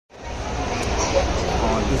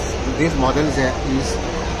this model is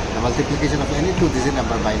the multiplication of any two-digit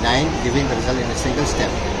number by 9, giving the result in a single step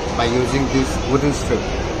by using this wooden strip.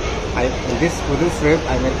 In this wooden strip,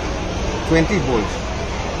 I made 20 holes.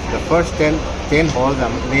 The first 10 holes are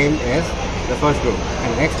named as the first group,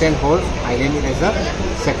 and next 10 holes I name it as the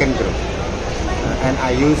second group. And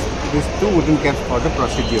I use these two wooden caps for the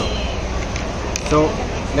procedure. So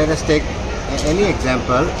let us take any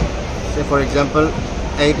example. Say for example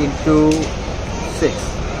 8 into 6,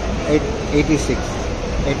 86.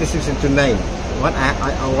 86 into 9. What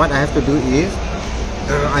I have to do is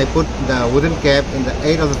I put the wooden cap in the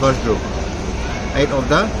 8 of the first group, 8 of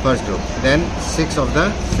the first group, then 6 of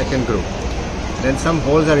the second group, then some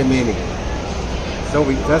holes are remaining. So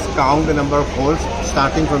we just count the number of holes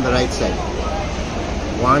starting from the right side.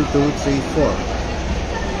 1, 2, 3,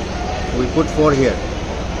 4. We put 4 here.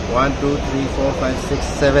 1, 2, 3, 4, 5, 6,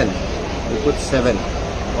 7. We put 7.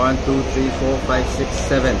 1, 2, 3, 4, 5, 6,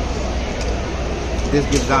 7. This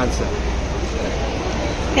gives the answer.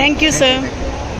 Thank you, sir.